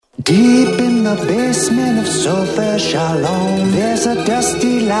Deep in the basement of Sofa Shalom, there's a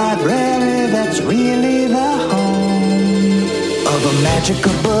dusty library that's really the home of a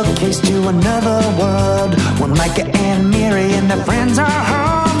magical bookcase to another world, where Micah and Miri and their friends are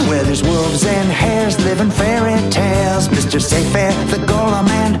home, where there's wolves and hares living fairy tales, Mr. Sayfair, the golem,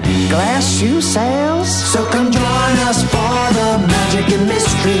 and glass shoe sales. So come join us for the magic and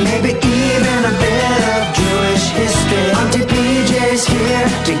mystery, maybe even a bit of Jewish history. Auntie PJ's here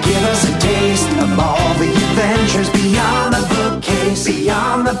to give us a taste of all the adventures beyond the bookcase,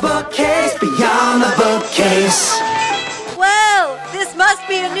 beyond the bookcase, beyond the bookcase. Well, this must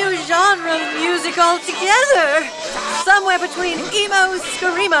be a new genre of music altogether. Somewhere between emo,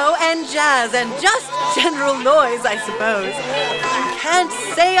 screamo, and jazz, and just general noise, I suppose. Can't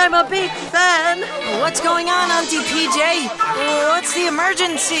say I'm a big fan. What's going on, Auntie PJ? What's the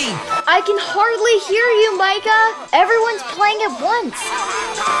emergency? I can hardly hear you, Micah. Everyone's playing at once.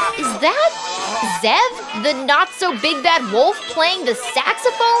 Is that Zev, the not-so-big-bad wolf, playing the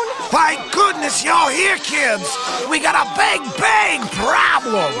saxophone? Thank goodness you're here, kids. We got a big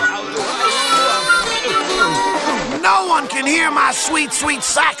problem. No one can hear my sweet, sweet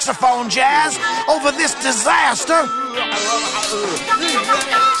saxophone jazz over this disaster.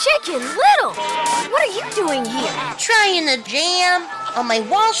 Chicken Little, what are you doing here? Trying to jam on my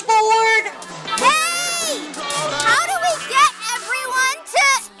washboard. Hey! How do we get everyone to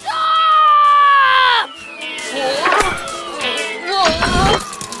stop?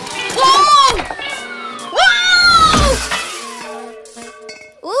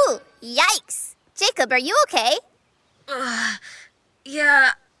 Ooh, yikes. Jacob, are you okay?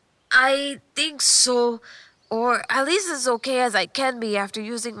 Yeah, I think so. Or at least as okay as I can be after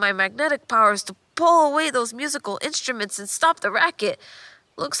using my magnetic powers to pull away those musical instruments and stop the racket.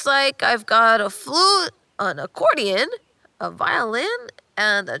 Looks like I've got a flute, an accordion, a violin,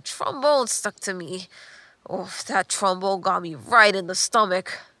 and a trombone stuck to me. Oh, that trombone got me right in the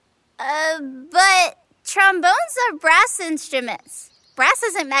stomach. But trombones are brass instruments. Brass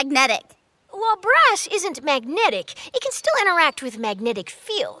isn't magnetic. Well, brass isn't magnetic. It can still interact with magnetic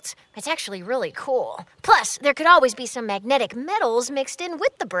fields. It's actually really cool. Plus, there could always be some magnetic metals mixed in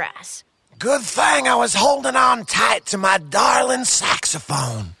with the brass. Good thing I was holding on tight to my darling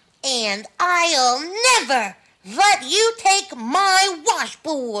saxophone. And I'll never let you take my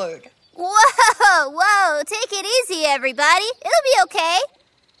washboard. Whoa, take it easy, everybody. It'll be okay.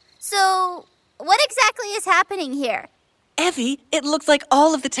 So, what exactly is happening here? Evie, it looks like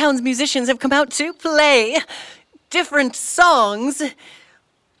all of the town's musicians have come out to play different songs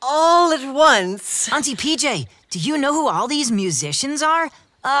all at once. Auntie PJ, do you know who all these musicians are?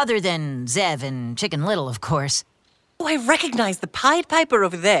 Other than Zev and Chicken Little, of course. Oh, I recognize the Pied Piper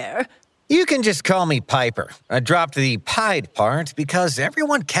over there. You can just call me Piper. I dropped the pied part because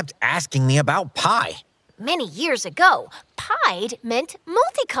everyone kept asking me about pie. Many years ago, pied meant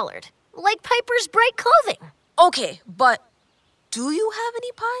multicolored, like Piper's bright clothing. Okay, but do you have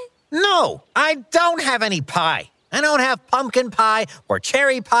any pie? No, I don't have any pie. I don't have pumpkin pie or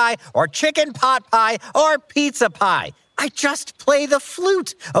cherry pie or chicken pot pie or pizza pie. I just play the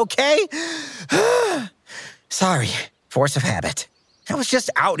flute, okay? Sorry, force of habit. I was just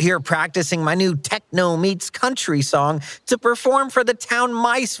out here practicing my new techno meets country song to perform for the town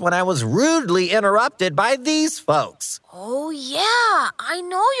mice when I was rudely interrupted by these folks. Oh, yeah, I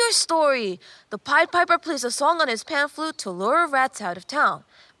know your story. The Pied Piper plays a song on his pan flute to lure rats out of town.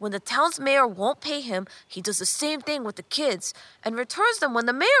 When the town's mayor won't pay him, he does the same thing with the kids and returns them when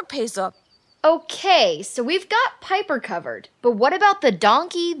the mayor pays up. Okay, so we've got Piper covered. But what about the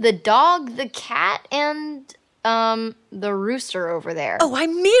donkey, the dog, the cat, and, the rooster over there? Oh,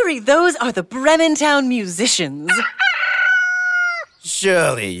 I'm Miri. Those are the Bremen Town musicians.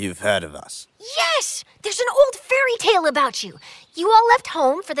 Surely you've heard of us. Yes! There's an old fairy tale about you. You all left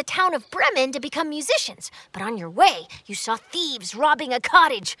home for the town of Bremen to become musicians, but on your way, you saw thieves robbing a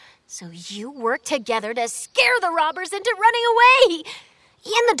cottage. So you worked together to scare the robbers into running away.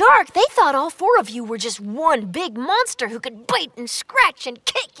 In the dark, they thought all four of you were just one big monster who could bite and scratch and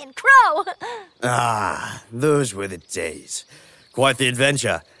kick and crow. Ah, those were the days. Quite the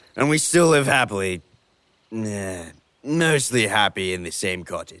adventure, and we still live happily. Mostly happy in the same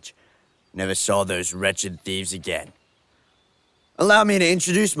cottage. Never saw those wretched thieves again. Allow me to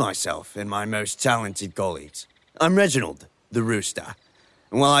introduce myself and my most talented colleagues. I'm Reginald, the rooster.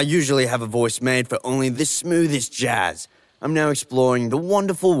 And while I usually have a voice made for only the smoothest jazz, I'm now exploring the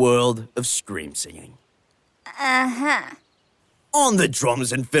wonderful world of scream singing. Uh-huh. On the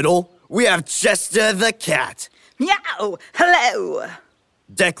drums and fiddle, we have Chester the cat. Meow! Hello!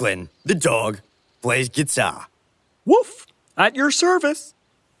 Declan, the dog, plays guitar. Woof! At your service.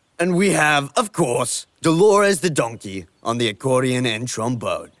 And we have, of course, Dolores the donkey on the accordion and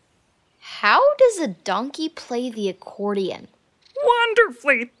trombone. How does a donkey play the accordion?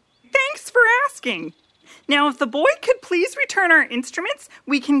 Wonderfully. Thanks for asking. Now, if the boy could please return our instruments,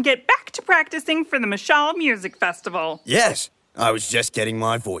 we can get back to practicing for the Mashal Music Festival. Yes, I was just getting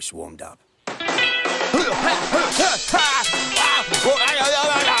my voice warmed up.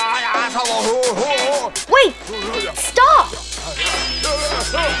 Wait! Stop!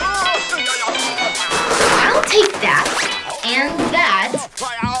 I'll take that, and that,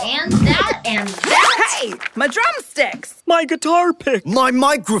 and that, and that. Hey, my drumsticks! My guitar pick! My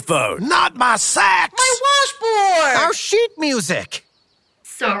microphone! Not my sax! My washboard! Our sheet music!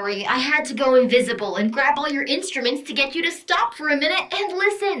 Sorry, I had to go invisible and grab all your instruments to get you to stop for a minute and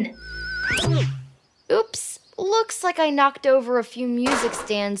listen. Oops, looks like I knocked over a few music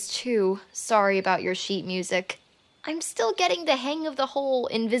stands too. Sorry about your sheet music. I'm still getting the hang of the whole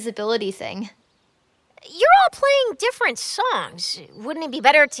invisibility thing. You're all playing different songs. Wouldn't it be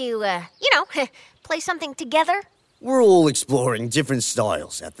better to, play something together? We're all exploring different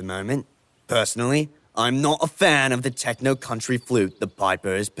styles at the moment. Personally, I'm not a fan of the techno-country flute the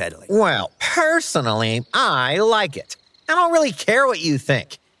Piper is peddling. Well, personally, I like it. I don't really care what you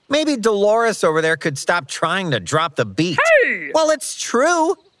think. Maybe Dolores over there could stop trying to drop the beat. Hey! Well, it's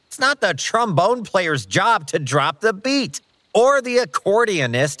true. It's not the trombone player's job to drop the beat. Or the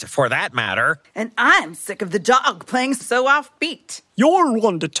accordionist, for that matter. And I'm sick of the dog playing so offbeat. You're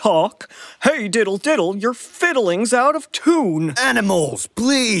one to talk. Hey, diddle diddle, your fiddling's out of tune. Animals,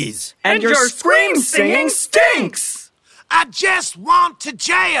 please. And your scream singing stinks. I just want to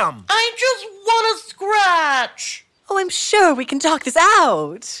jam. I just want to scratch. Oh, I'm sure we can talk this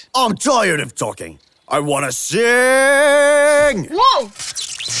out. I'm tired of talking. I want to sing. Whoa!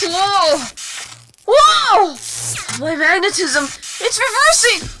 Whoa! Whoa! My magnetism, it's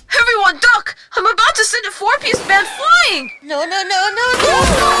reversing! Everyone duck! I'm about to send a four-piece band flying! No!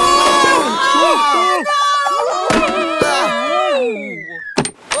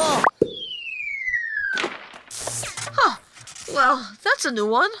 Huh. Well, that's a new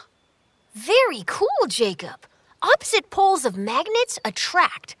one. Very cool, Jacob. Opposite poles of magnets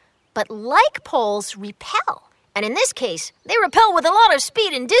attract, but like poles repel. And in this case, they repel with a lot of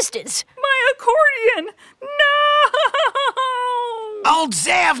speed and distance. My accordion! No! Old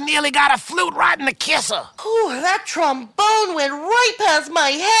Zev nearly got a flute right in the kisser. Ooh, that trombone went right past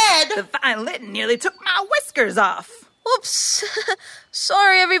my head. The violin nearly took my whiskers off. Oops.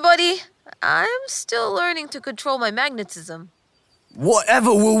 Sorry, everybody. I'm still learning to control my magnetism.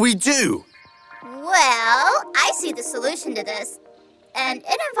 Whatever will we do? Well, I see the solution to this. And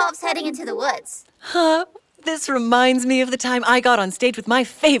it involves heading into the woods. Huh? This reminds me of the time I got on stage with my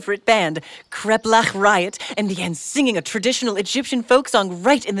favorite band, Kreplach Riot, and began singing a traditional Egyptian folk song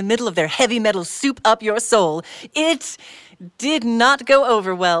right in the middle of their heavy metal Soup Up Your Soul. It did not go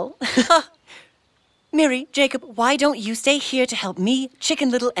over well. Miri, Jacob, why don't you stay here to help me,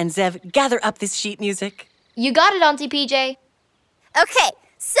 Chicken Little, and Zev gather up this sheet music? You got it, Auntie PJ. Okay,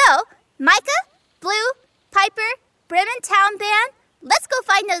 so, Micah, Blue, Piper, Bremen Town Band, let's go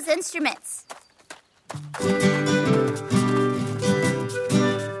find those instruments.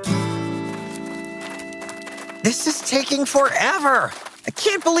 This is taking forever. I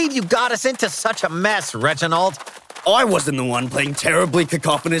can't believe you got us into such a mess, Reginald. I wasn't the one playing terribly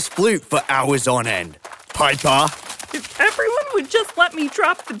cacophonous flute for hours on end. Piper. If everyone would just let me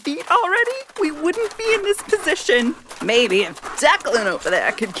drop the beat already, we wouldn't be in this position. Maybe if Declan over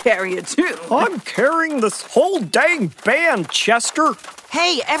there could carry it too. I'm carrying this whole dang band, Chester.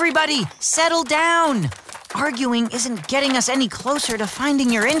 Hey, everybody, settle down. Arguing isn't getting us any closer to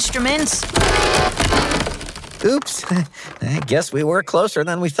finding your instruments. Oops. I guess we were closer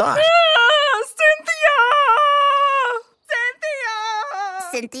than we thought.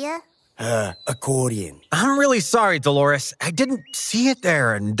 Cynthia? Accordion. I'm really sorry, Dolores. I didn't see it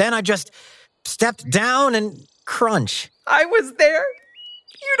there, and then I just stepped down and crunch. I was there.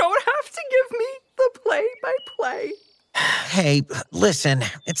 You don't have to give me the play-by-play. Hey, listen,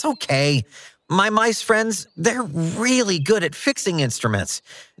 it's okay. My mice friends, they're really good at fixing instruments.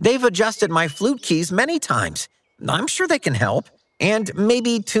 They've adjusted my flute keys many times. I'm sure they can help. And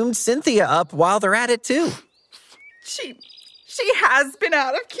maybe tuned Cynthia up while they're at it, too. She has been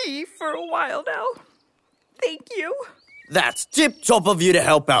out of key for a while now. Thank you. That's tip-top of you to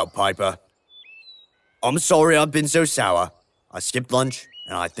help out, Piper. I'm sorry I've been so sour. I skipped lunch,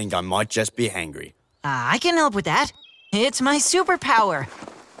 and I think I might just be hangry. I can help with that. It's my superpower.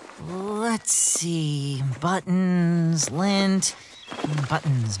 Let's see. Buttons, lint.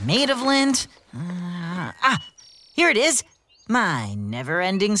 Buttons made of lint. Here it is. My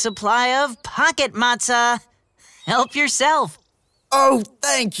never-ending supply of pocket matzah. Help yourself. Oh,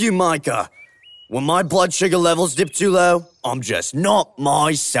 thank you, Micah. When my blood sugar levels dip too low, I'm just not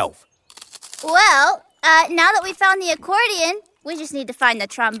myself. Well, now that we found the accordion, we just need to find the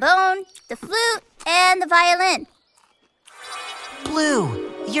trombone, the flute, and the violin. Blue,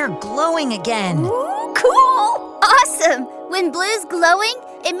 you're glowing again. Ooh, cool! Awesome! When Blue's glowing,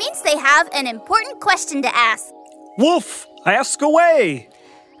 it means they have an important question to ask. Woof! Ask away!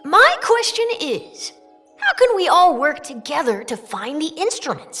 My question is, how can we all work together to find the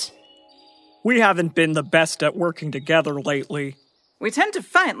instruments? We haven't been the best at working together lately. We tend to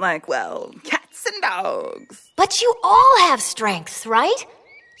fight like, well, cats and dogs. But you all have strengths, right?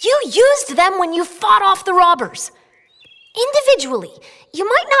 You used them when you fought off the robbers. Individually, you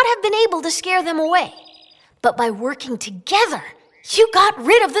might not have been able to scare them away. But by working together, you got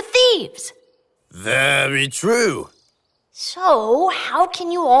rid of the thieves. Very true. So, how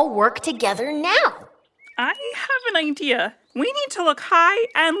can you all work together now? I have an idea. We need to look high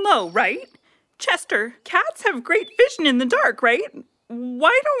and low, right? Chester, cats have great vision in the dark, right?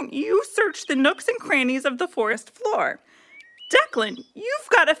 Why don't you search the nooks and crannies of the forest floor? Declan, you've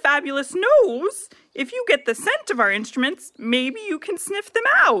got a fabulous nose. If you get the scent of our instruments, maybe you can sniff them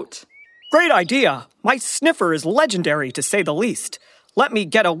out. Great idea. My sniffer is legendary, to say the least. Let me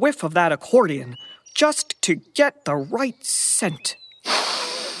get a whiff of that accordion, just to get the right scent.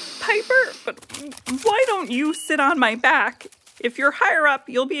 Piper, but why don't you sit on my back? If you're higher up,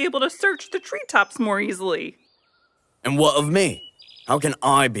 you'll be able to search the treetops more easily. And what of me? How can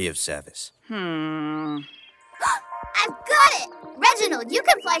I be of service? I've got it! Reginald, you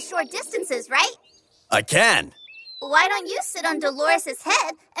can fly short distances, right? I can. Why don't you sit on Dolores'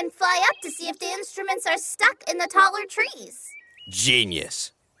 head and fly up to see if the instruments are stuck in the taller trees?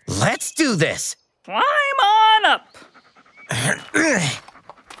 Genius. Let's do this. Climb on up.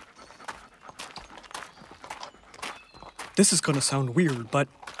 This is gonna sound weird, but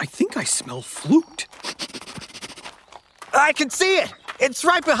I think I smell flute. I can see it. It's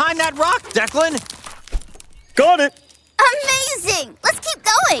right behind that rock, Declan. Got it. Amazing! Let's keep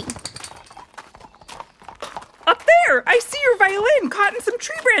going. Up there! I see your violin caught in some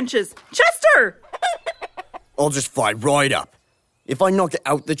tree branches. Chester! I'll just fly right up. If I knock it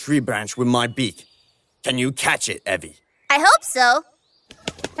out the tree branch with my beak, can you catch it, Evie? I hope so.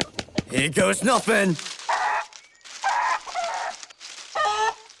 Here goes nothing.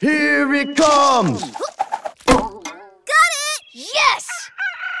 Here it comes! Got it! Yes!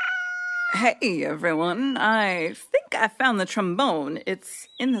 Hey, everyone. I think I found the trombone. It's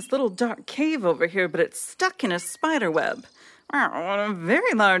in this little dark cave over here, but it's stuck in a spider web. A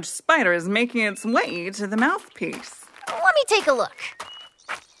very large spider is making its way to the mouthpiece. Let me take a look.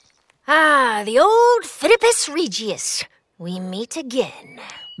 Ah, the old Phidippus regius. We meet again.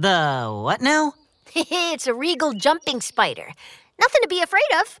 The what now? It's a regal jumping spider. Nothing to be afraid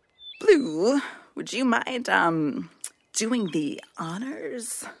of. Blue, would you mind, doing the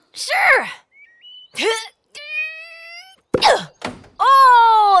honors? Sure.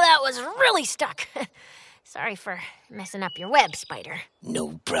 Oh, that was really stuck. Sorry for messing up your web, Spider.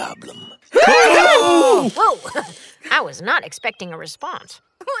 No problem. Whoa! I was not expecting a response.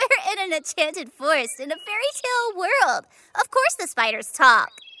 We're in an enchanted forest in a fairy tale world. Of course the spiders talk.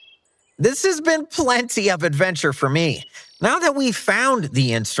 This has been plenty of adventure for me. Now that we've found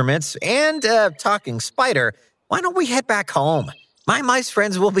the instruments and a talking spider, why don't we head back home? My mice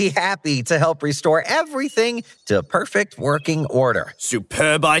friends will be happy to help restore everything to perfect working order.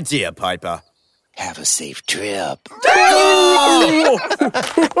 Superb idea, Piper. Have a safe trip.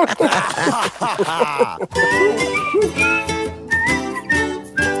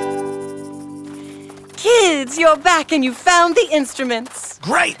 Kids, you're back and you found the instruments.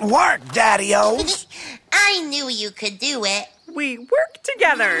 Great work, Daddy-O's. I knew you could do it. We work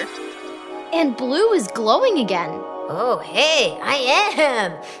together. And Blue is glowing again. Oh, hey, I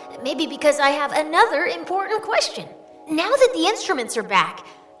am. Maybe because I have another important question. Now that the instruments are back,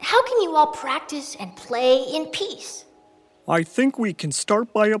 how can you all practice and play in peace? I think we can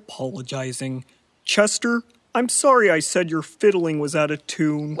start by apologizing. Chester, I'm sorry I said your fiddling was out of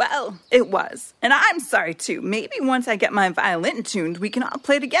tune. Well, it was. And I'm sorry, too. Maybe once I get my violin tuned, we can all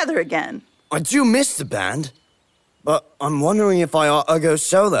play together again. I do miss the band, but I'm wondering if I ought to go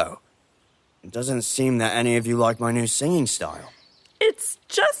solo. It doesn't seem that any of you like my new singing style. It's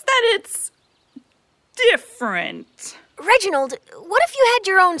just that it's different. Reginald, what if you had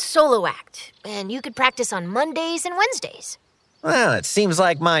your own solo act, and you could practice on Mondays and Wednesdays? Well, it seems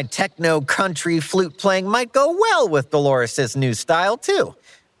like my techno-country flute playing might go well with Dolores' new style, too.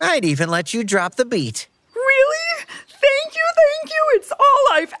 I'd even let you drop the beat. Really? Thank you. It's all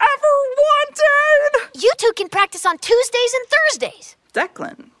I've ever wanted. You two can practice on Tuesdays and Thursdays.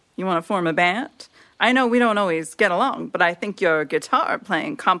 Declan, you want to form a band? I know we don't always get along, but I think your guitar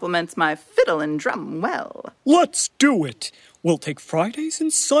playing complements my fiddle and drum well. Let's do it. We'll take Fridays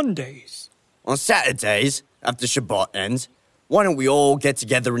and Sundays. On Saturdays, after Shabbat ends, why don't we all get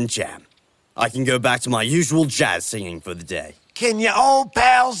together and jam? I can go back to my usual jazz singing for the day. Can your old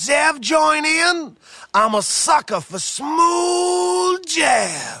pal Zev join in? I'm a sucker for smooth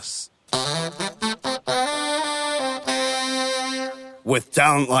jazz. With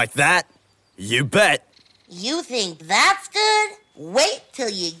talent like that, you bet. You think that's good? Wait till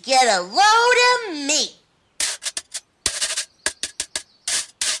you get a load of me.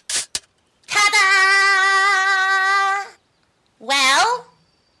 Ta-da! Well?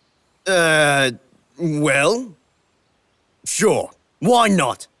 Well? Sure, why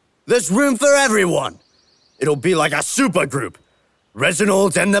not? There's room for everyone. It'll be like a supergroup.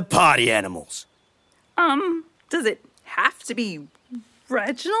 Reginald and the Party Animals. Does it have to be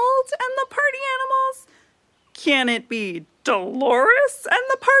Reginald and the Party Animals? Can it be Dolores and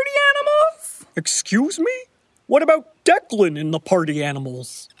the Party Animals? Excuse me? What about Declan and the Party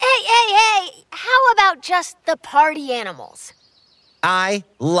Animals? Hey! How about just the Party Animals? I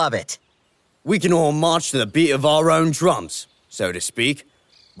love it. We can all march to the beat of our own drums, so to speak,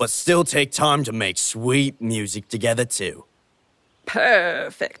 but still take time to make sweet music together too.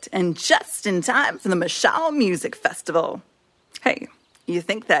 Perfect. And just in time for the Mashal Music Festival. Hey, you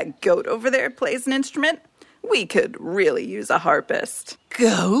think that goat over there plays an instrument? We could really use a harpist.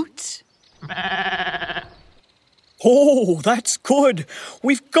 Goat? Oh, that's good.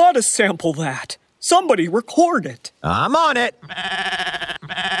 We've got to sample that. Somebody record it. I'm on it.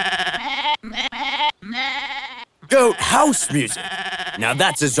 Goat house music. Now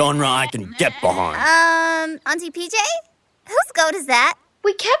that's a genre I can get behind. Auntie PJ? Whose goat is that?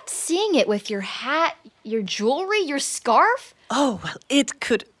 We kept seeing it with your hat, your jewelry, your scarf. Oh, well, it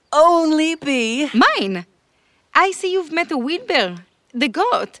could only be... Mine! I see you've met a Wilbur, the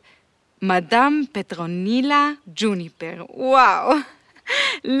goat. Madame Petronila Juniper. Wow.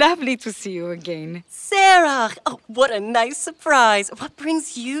 Lovely to see you again. Sarah! Oh, what a nice surprise. What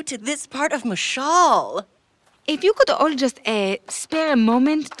brings you to this part of Mashal? If you could all just spare a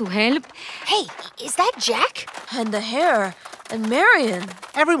moment to help. Hey, is that Jack? And the hair. And Marion.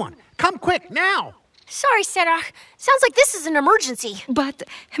 Everyone, come quick, now. Sorry, Sarah. Sounds like this is an emergency. But...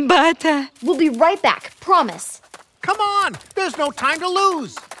 We'll be right back, promise. Come on, there's no time to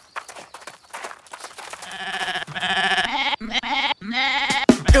lose.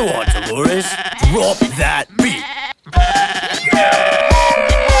 Go on, Dolores. Drop that beat.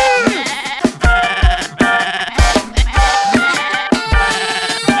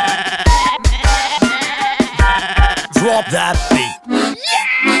 Drop that beat.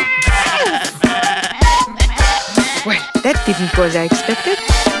 Well, that didn't go as I expected.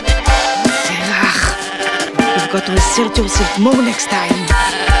 Sarah, you've got to assert yourself more next time.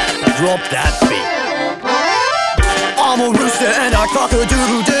 Drop that beat. I'm a rooster and I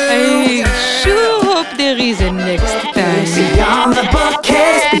cock-a-doodle-doo. I sure hope there is a next time. Beyond the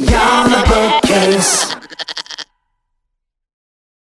bookcase, beyond the bookcase.